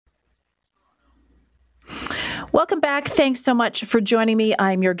Welcome back. Thanks so much for joining me.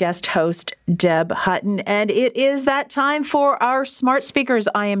 I'm your guest host, Deb Hutton, and it is that time for our Smart Speakers.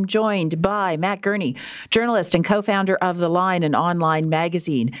 I am joined by Matt Gurney, journalist and co-founder of The Line, an online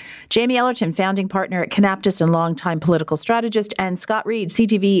magazine, Jamie Ellerton, founding partner at Canaptus and longtime political strategist, and Scott Reid,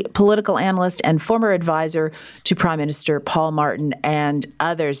 CTV political analyst and former advisor to Prime Minister Paul Martin and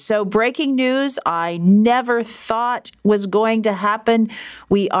others. So breaking news I never thought was going to happen.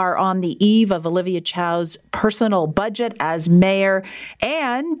 We are on the eve of Olivia Chow's personal budget as mayor,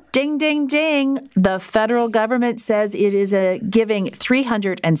 and ding, ding, ding, the federal government says it is giving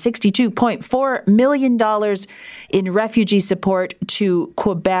 $362.4 million in refugee support to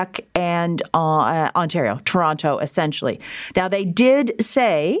Quebec and Ontario, Toronto, essentially. Now, they did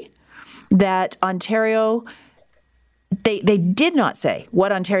say that Ontario... They did not say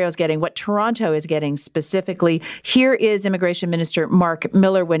what Ontario is getting, what Toronto is getting specifically. Here is Immigration Minister Mark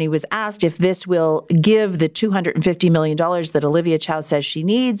Miller when he was asked if this will give the $250 million that Olivia Chow says she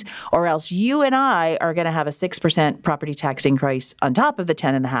needs, or else you and I are going to have a 6% property tax increase on top of the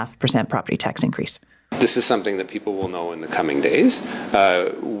 10.5% property tax increase. This is something that people will know in the coming days.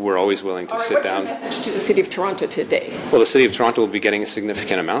 We're always willing to sit down. What's your message to the City of Toronto today? Well, the City of Toronto will be getting a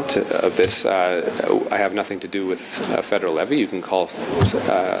significant amount of this. I have nothing to do with a federal levy. You can call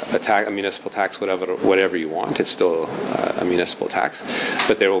a municipal tax whatever you want. It's still a municipal tax,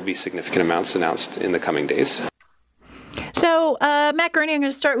 but there will be significant amounts announced in the coming days. So, Matt Gurney, I'm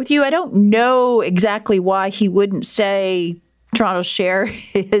going to start with you. I don't know exactly why he wouldn't say Toronto's share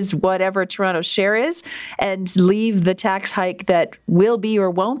is whatever Toronto's share is and leave the tax hike that will be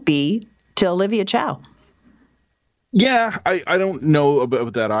or won't be to Olivia Chow. Yeah, I don't know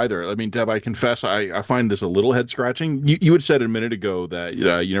about that either. I mean, Deb, I confess, I find this a little head-scratching. You had said a minute ago that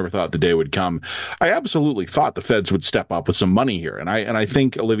you never thought the day would come. I absolutely thought the feds would step up with some money here, and I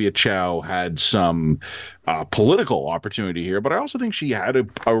think Olivia Chow had some political opportunity here, but I also think she had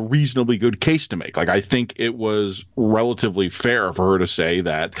a reasonably good case to make. Like, I think it was relatively fair for her to say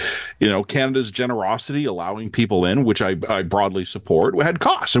that, Canada's generosity, allowing people in, which I broadly support, had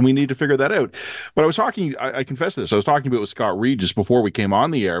costs, and we need to figure that out. But I confess this, I was talking about with Scott Reid just before we came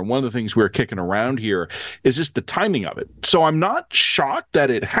on the air, and one of the things we were kicking around here is just the timing of it. So I'm not shocked that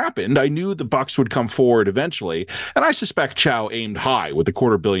it happened. I knew the bucks would come forward eventually, and I suspect Chow aimed high with the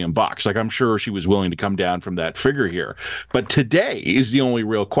 $250 million. Like, I'm sure she was willing to come down from that figure here. But today is the only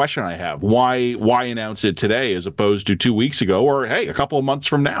real question I have. Why announce it today as opposed to 2 weeks ago or, hey, a couple of months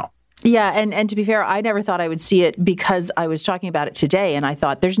from now? Yeah, and to be fair, I never thought I would see it because I was talking about it today, and I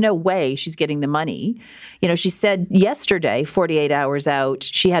thought there's no way she's getting the money. She said yesterday, 48 hours out,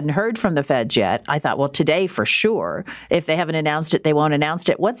 she hadn't heard from the feds yet. I thought, well, today for sure. If they haven't announced it, they won't announce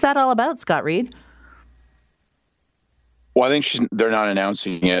it. What's that all about, Scott Reid? Well, I think they're not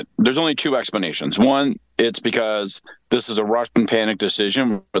announcing it. There's only two explanations. One, it's because this is a rushed and panic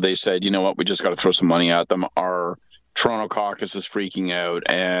decision where they said, you know what, we just got to throw some money at them. Our Toronto caucus is freaking out,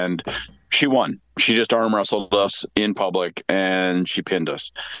 and she won. She just arm wrestled us in public, and she pinned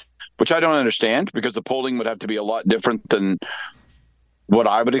us, which I don't understand because the polling would have to be a lot different than what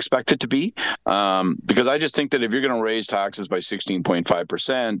I would expect it to be, because I just think that if you're going to raise taxes by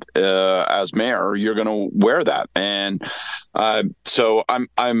 16.5% as mayor, you're going to wear that, and so I'm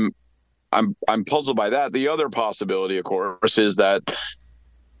puzzled by that. The other possibility, of course, is that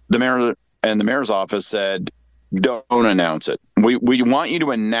the mayor and the mayor's office said, don't announce it. We want you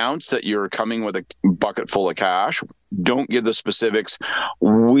to announce that you're coming with a bucket full of cash. Don't give the specifics.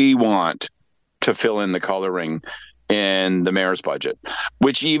 We want to fill in the coloring in the mayor's budget,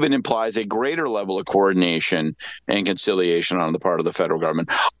 which even implies a greater level of coordination and conciliation on the part of the federal government.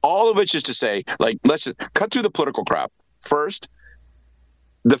 All of it's just to say, like, let's just cut through the political crap. First,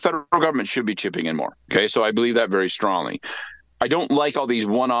 the federal government should be chipping in more. Okay, so I believe that very strongly. I don't like all these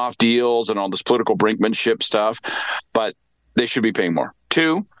one-off deals and all this political brinkmanship stuff, but they should be paying more.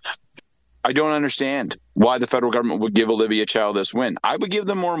 Two, I don't understand why the federal government would give Olivia Chow this win. I would give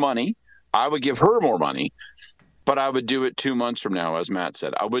them more money. I would give her more money, but I would do it 2 months from now, as Matt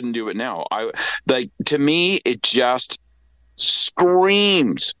said. I wouldn't do it now. To me, it just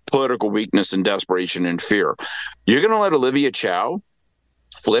screams political weakness and desperation and fear. You're going to let Olivia Chow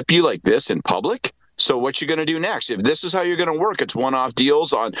flip you like this in public? So what you going to do next? If this is how you're going to work, it's one-off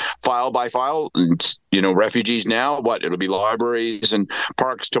deals on file by file, and, refugees now, it'll be libraries and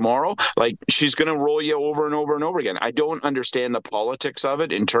parks tomorrow. Like, she's going to roll you over and over and over again. I don't understand the politics of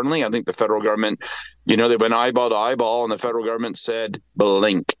it internally. I think the federal government, they went eyeball to eyeball, and the federal government said,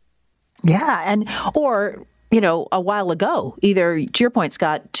 blink. Yeah, or a while ago, either, to your point,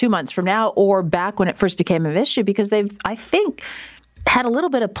 Scott, 2 months from now, or back when it first became an issue, because I think had a little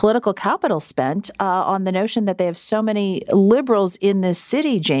bit of political capital spent on the notion that they have so many liberals in this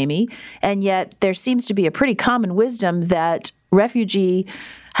city, Jamie, and yet there seems to be a pretty common wisdom that refugee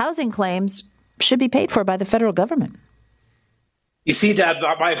housing claims should be paid for by the federal government. You see, Deb,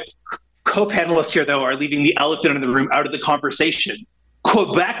 my co-panelists here, though, are leaving the elephant in the room out of the conversation.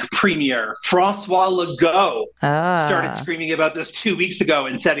 Quebec Premier François Legault started screaming about this 2 weeks ago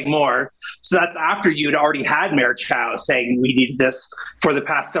and setting more. So that's after you'd already had Mayor Chow saying we needed this for the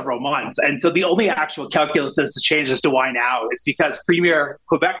past several months. And so the only actual calculus that's changed as to why now is because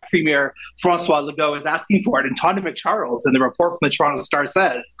Quebec Premier François Legault is asking for it. And Tonda McCharles in the report from the Toronto Star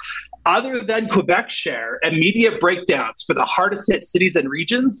says, other than Quebec's share, immediate breakdowns for the hardest hit cities and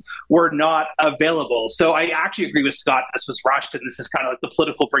regions were not available. So I actually agree with Scott. This was rushed, and this is kind of like the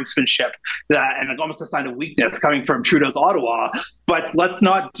political brinksmanship and almost a sign of weakness coming from Trudeau's Ottawa. But let's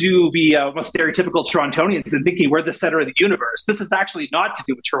not be stereotypical Torontonians and thinking we're the center of the universe. This is actually not to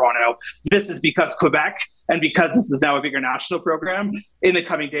do with Toronto. This is because Quebec, and because this is now a bigger national program, in the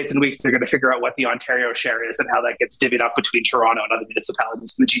coming days and weeks, they're going to figure out what the Ontario share is and how that gets divvied up between Toronto and other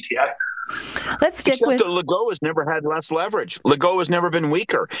municipalities in the GTA. Let's stick Except that Legault has never had less leverage. Legault has never been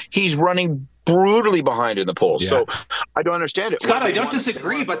weaker. He's running brutally behind in the polls. Yeah. So I don't understand it. Scott, I don't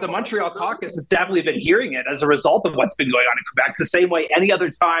disagree, but the Montreal caucus has definitely been hearing it as a result of what's been going on in Quebec, the same way any other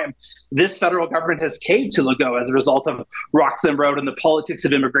time this federal government has caved to Legault as a result of Roxham Road and the politics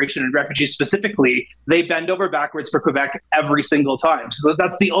of immigration and refugees specifically. They bend over backwards for Quebec every single time. So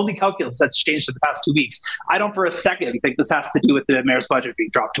that's the only calculus that's changed in the past 2 weeks. I don't for a second think this has to do with the mayor's budget being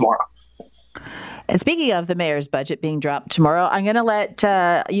dropped tomorrow. And speaking of the mayor's budget being dropped tomorrow, I'm going to let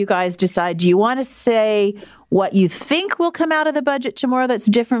you guys decide. Do you want to say what you think will come out of the budget tomorrow that's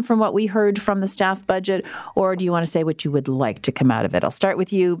different from what we heard from the staff budget, or do you want to say what you would like to come out of it? I'll start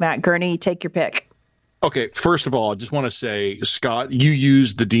with you, Matt Gurney. Take your pick. Okay, first of all, I just want to say, Scott, you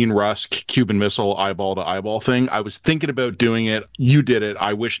used the Dean Rusk Cuban Missile eyeball to eyeball thing. I was thinking about doing it. You did it.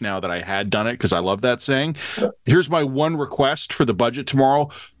 I wish now that I had done it because I love that saying. Here's my one request for the budget tomorrow.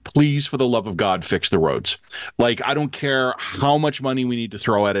 Please, for the love of God, fix the roads. Like, I don't care how much money we need to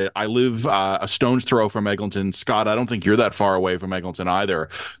throw at it. I live a stone's throw from Eglinton. Scott, I don't think you're that far away from Eglinton either.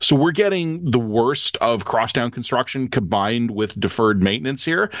 So we're getting the worst of crosstown construction combined with deferred maintenance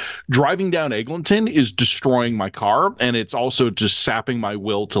here. Driving down Eglinton is destroying my car, and it's also just sapping my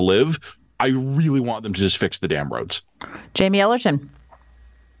will to live. I really want them to just fix the damn roads. Jamie Ellerton.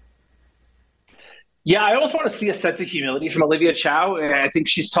 Yeah, I almost want to see a sense of humility from Olivia Chow. I think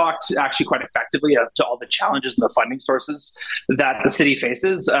she's talked actually quite effectively to all the challenges and the funding sources that the city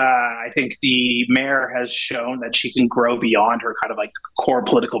faces. I think the mayor has shown that she can grow beyond her kind of like core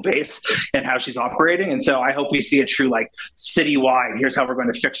political base and how she's operating. And so I hope we see a true like citywide, here's how we're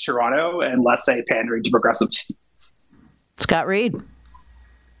going to fix Toronto, and less say pandering to progressives. Scott Reid.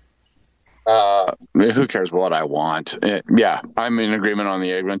 Who cares what I want? Yeah, I'm in agreement on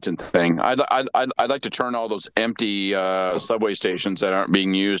the Eglinton thing. I'd like to turn all those empty subway stations that aren't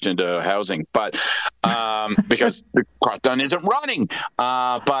being used into housing, but because the crosstown isn't running.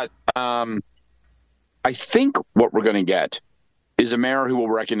 But I think what we're going to get is a mayor who will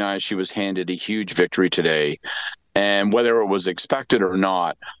recognize she was handed a huge victory today, and whether it was expected or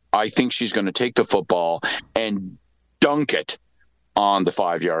not, I think she's going to take the football and dunk it on the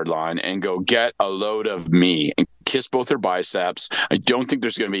 5-yard line and go get a load of me and kiss both her biceps. I don't think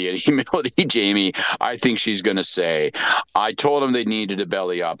there's going to be any humility, Jamie. I think she's going to say, I told them they needed to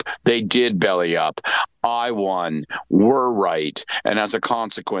belly up. They did belly up. I won. We're right. And as a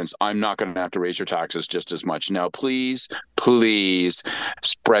consequence, I'm not going to have to raise your taxes just as much. Now, please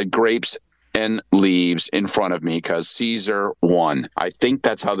spread grapes and leaves in front of me because Caesar won. I think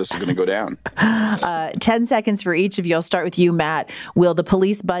that's how this is going to go down. 10 seconds for each of you. I'll start with you, Matt. Will the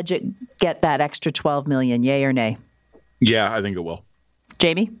police budget get that extra $12 million, yay or nay? Yeah, I think it will.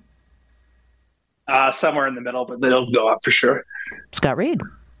 Jamie? Somewhere in the middle, but it'll go up for sure. Scott Reid?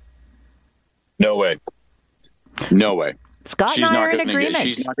 No way. No way. Scott and I are in agreement.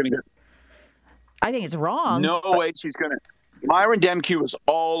 She's not going to get. I think it's wrong. No way she's going to. Myron Demke was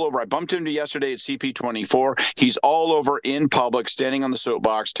all over. I bumped into yesterday at CP24. He's all over in public, standing on the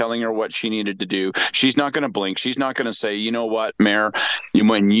soapbox, telling her what she needed to do. She's not going to blink. She's not going to say, you know what, Mayor,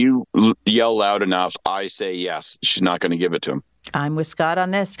 when you yell loud enough, I say yes. She's not going to give it to him. I'm with Scott on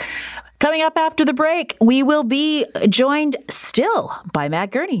this. Coming up after the break, we will be joined still by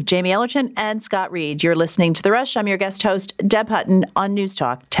Matt Gurney, Jamie Ellerton, and Scott Reid. You're listening to The Rush. I'm your guest host, Deb Hutton, on News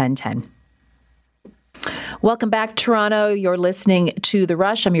Talk 1010. Welcome back, Toronto. You're listening to The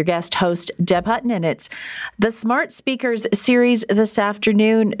Rush. I'm your guest host, Deb Hutton, and it's the Smart Speakers series this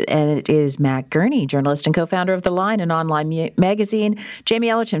afternoon. And it is Matt Gurney, journalist and co-founder of The Line, an online magazine, Jamie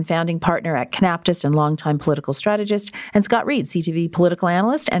Ellerton, founding partner at Canaptus and longtime political strategist, and Scott Reid, CTV political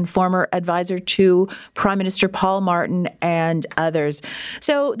analyst and former advisor to Prime Minister Paul Martin and others.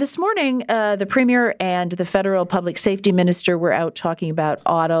 So this morning, the Premier and the Federal Public Safety Minister were out talking about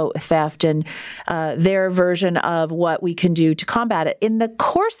auto theft and their version of what we can do to combat it. In the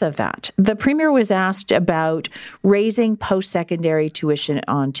course of that, the Premier was asked about raising post-secondary tuition in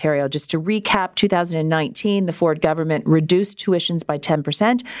Ontario. Just to recap, 2019, the Ford government reduced tuitions by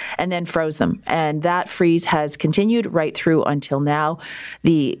 10% and then froze them. And that freeze has continued right through until now.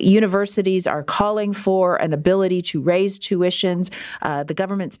 The universities are calling for an ability to raise tuitions. The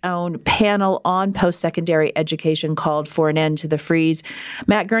government's own panel on post-secondary education called for an end to the freeze.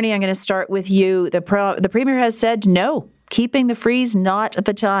 Matt Gurney, I'm going to start with you. The Premier has said no, keeping the freeze not at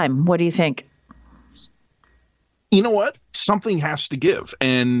the time. What do you think? You know what? Something has to give.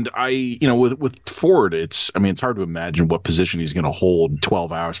 And with Ford, it's hard to imagine what position he's going to hold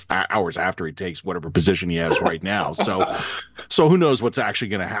 12 hours after he takes whatever position he has right now. So who knows what's actually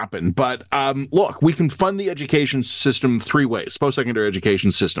going to happen. But look, we can fund the education system three ways, post-secondary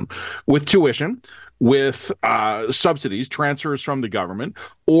education system, with tuition, with subsidies, transfers from the government,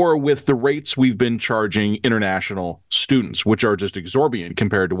 or with the rates we've been charging international students, which are just exorbitant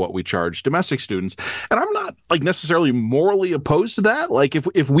compared to what we charge domestic students. And I'm not necessarily morally opposed to that.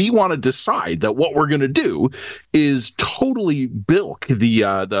 If we want to decide that what we're going to do is totally bilk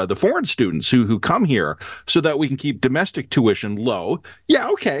the foreign students who come here so that we can keep domestic tuition low, yeah,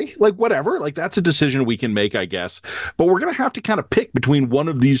 okay, whatever. That's a decision we can make, I guess. But we're going to have to kind of pick between one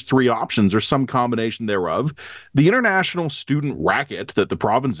of these three options or some combination thereof. The international student racket that the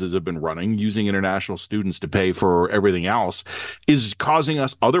provinces have been running, using international students to pay for everything else, is causing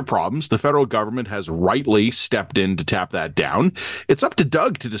us other problems. The federal government has rightly stepped in to tap that down. It's up to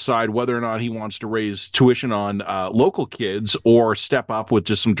Doug to decide whether or not he wants to raise tuition on local kids or step up with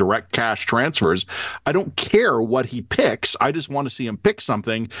just some direct cash transfers. I don't care what he picks. I just want to see him pick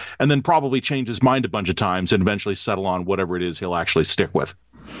something and then probably change his mind a bunch of times and eventually settle on whatever it is he'll actually stick with.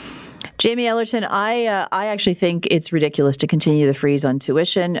 Jamie Ellerton, I actually think it's ridiculous to continue the freeze on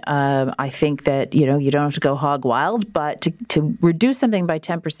tuition. I think that, you don't have to go hog wild, but to reduce something by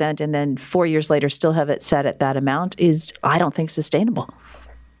 10% and then 4 years later still have it set at that amount is, I don't think, sustainable.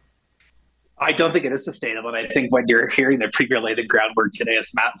 I don't think it is sustainable. And I think when you're hearing the Premier lay the groundwork today,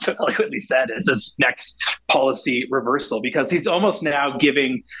 as Matt so eloquently said, is this next policy reversal, because he's almost now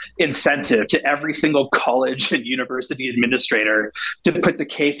giving incentive to every single college and university administrator to put the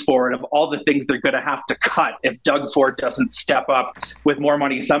case forward of all the things they're going to have to cut if Doug Ford doesn't step up with more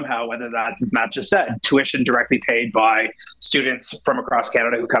money somehow, whether that's, as Matt just said, tuition directly paid by students from across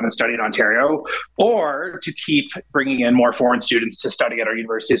Canada who come and study in Ontario, or to keep bringing in more foreign students to study at our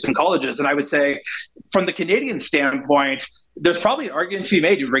universities and colleges. And I would say, from the Canadian standpoint, there's probably an argument to be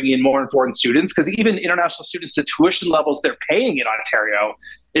made to bringing in more foreign students, because even international students, the tuition levels they're paying in Ontario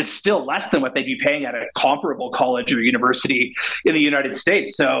is still less than what they'd be paying at a comparable college or university in the United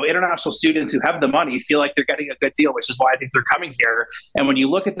States. So international students who have the money feel like they're getting a good deal, which is why I think they're coming here. And when you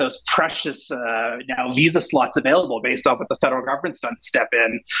look at those precious now visa slots available based off what the federal government's done to step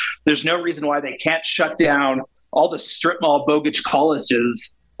in, there's no reason why they can't shut down all the strip mall bogus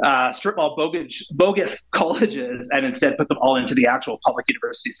colleges, bogus colleges, and instead put them all into the actual public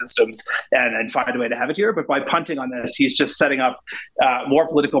university systems and find a way to have it here. But by punting on this, he's just setting up more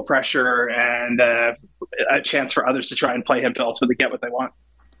political pressure and a chance for others to try and play him to ultimately get what they want.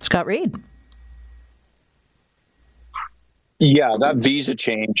 Scott Reid. Yeah, that visa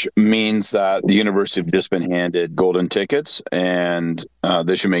change means that the university have just been handed golden tickets, and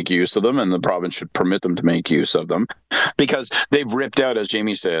they should make use of them, and the province should permit them to make use of them, because they've ripped out, as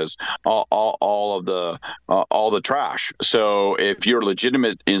Jamie says, all the trash. So if you're a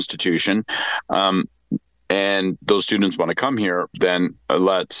legitimate institution, and those students want to come here, then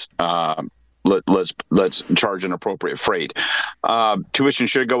let's charge an appropriate freight. Tuition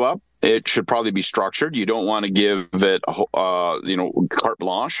should go up. It should probably be structured. You don't want to give it, carte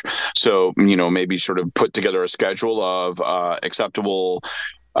blanche. So, maybe sort of put together a schedule of acceptable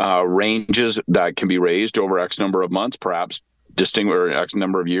ranges that can be raised over X number of months, perhaps distinguish X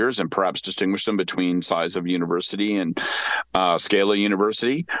number of years, and perhaps distinguish them between size of university and scale of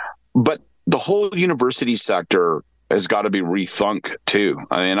university. But the whole university sector has got to be rethunk too.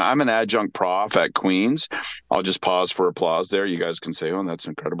 I mean, I'm an adjunct prof at Queen's. I'll just pause for applause there. You guys can say, "Oh, that's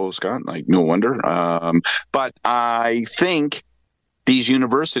incredible, Scott." No wonder. But I think these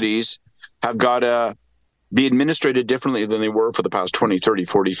universities have got to be administered differently than they were for the past 20, 30,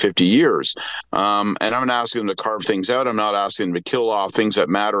 40, 50 years. And I'm not asking them to carve things out. I'm not asking them to kill off things that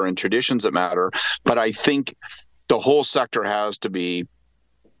matter and traditions that matter. But I think the whole sector has to be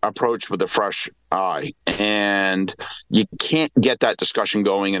approached with a fresh eye. And you can't get that discussion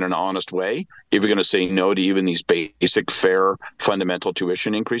going in an honest way if you're going to say no to even these basic, fair, fundamental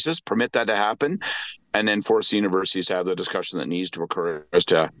tuition increases. Permit that to happen, and then force the universities to have the discussion that needs to occur as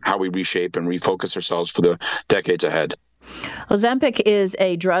to how we reshape and refocus ourselves for the decades ahead. Ozempic is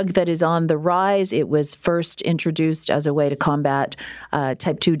a drug that is on the rise. It was first introduced as a way to combat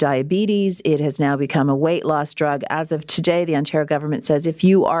type 2 diabetes. It has now become a weight loss drug. As of today, the Ontario government says if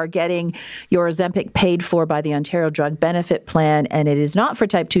you are getting your Ozempic paid for by the Ontario Drug Benefit Plan and it is not for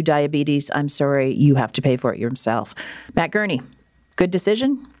type 2 diabetes, I'm sorry, you have to pay for it yourself. Matt Gurney, good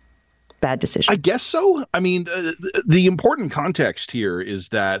decision? Bad decision? I guess so. I mean, the important context here is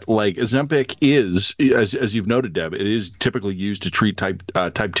that, like, Ozempic is, as you've noted, Deb, it is typically used to treat type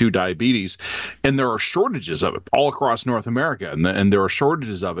 2 diabetes, and there are shortages of it all across North America, and there are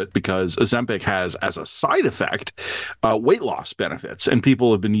shortages of it because Ozempic has, as a side effect, weight loss benefits, and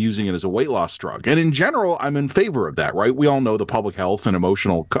people have been using it as a weight loss drug. And in general, I'm in favor of that, right? We all know the public health and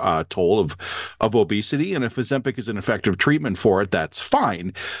emotional toll of obesity, and if Ozempic is an effective treatment for it, that's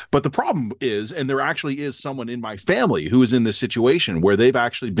fine. But the problem is, and there actually is someone in my family who is in this situation where they've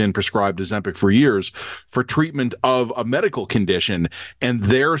actually been prescribed Ozempic for years for treatment of a medical condition, and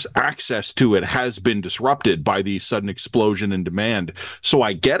their access to it has been disrupted by the sudden explosion in demand. So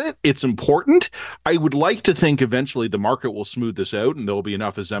I get it. It's important. I would like to think eventually the market will smooth this out and there'll be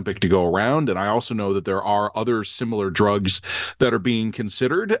enough Ozempic to go around. And I also know that there are other similar drugs that are being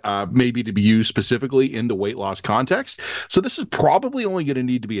considered, maybe to be used specifically in the weight loss context. So this is probably only going to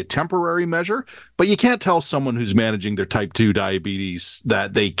need to be a temporary measure, but you can't tell someone who's managing their type 2 diabetes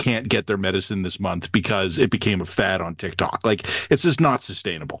that they can't get their medicine this month because it became a fad on TikTok. Like, it's just not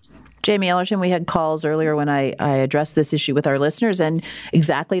sustainable. Jamie Ellerton, we had calls earlier when I addressed this issue with our listeners, and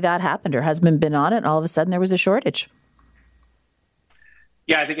exactly that happened. Her husband been on it, and all of a sudden there was a shortage.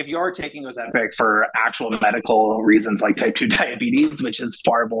 Yeah, I think if you're taking Ozempic for actual medical reasons like type 2 diabetes, which is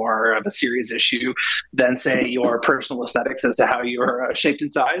far more of a serious issue than, say, your personal aesthetics as to how you're shaped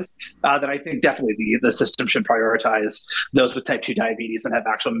and sized, then I think definitely the system should prioritize those with type 2 diabetes and have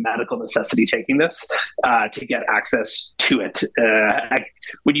actual medical necessity taking this to get access to it.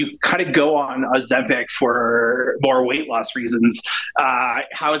 When you kind of go on Ozempic for more weight loss reasons,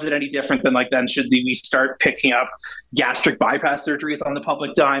 how is it any different than then should we start picking up gastric bypass surgeries on the public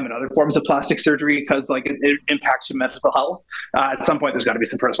dime and other forms of plastic surgery because it impacts your mental health? At some point, there's got to be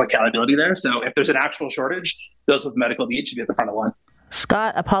some personal accountability there. So if there's an actual shortage, those with medical needs should be at the front of the line.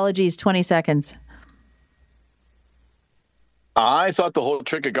 Scott, apologies, 20 seconds. I thought the whole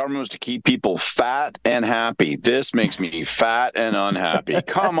trick of government was to keep people fat and happy. This makes me fat and unhappy.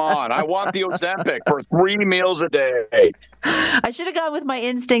 Come on. I want the Ozempic for 3 meals a day. I should have gone with my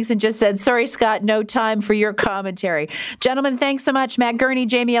instincts and just said, sorry, Scott, no time for your commentary. Gentlemen, thanks so much. Matt Gurney,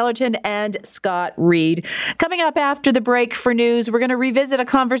 Jamie Ellerton, and Scott Reid. Coming up after the break for news, we're going to revisit a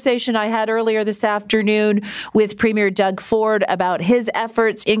conversation I had earlier this afternoon with Premier Doug Ford about his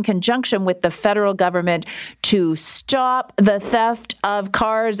efforts in conjunction with the federal government to stop the theft of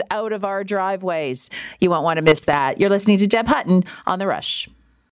cars out of our driveways. You won't want to miss that. You're listening to Deb Hutton on The Rush.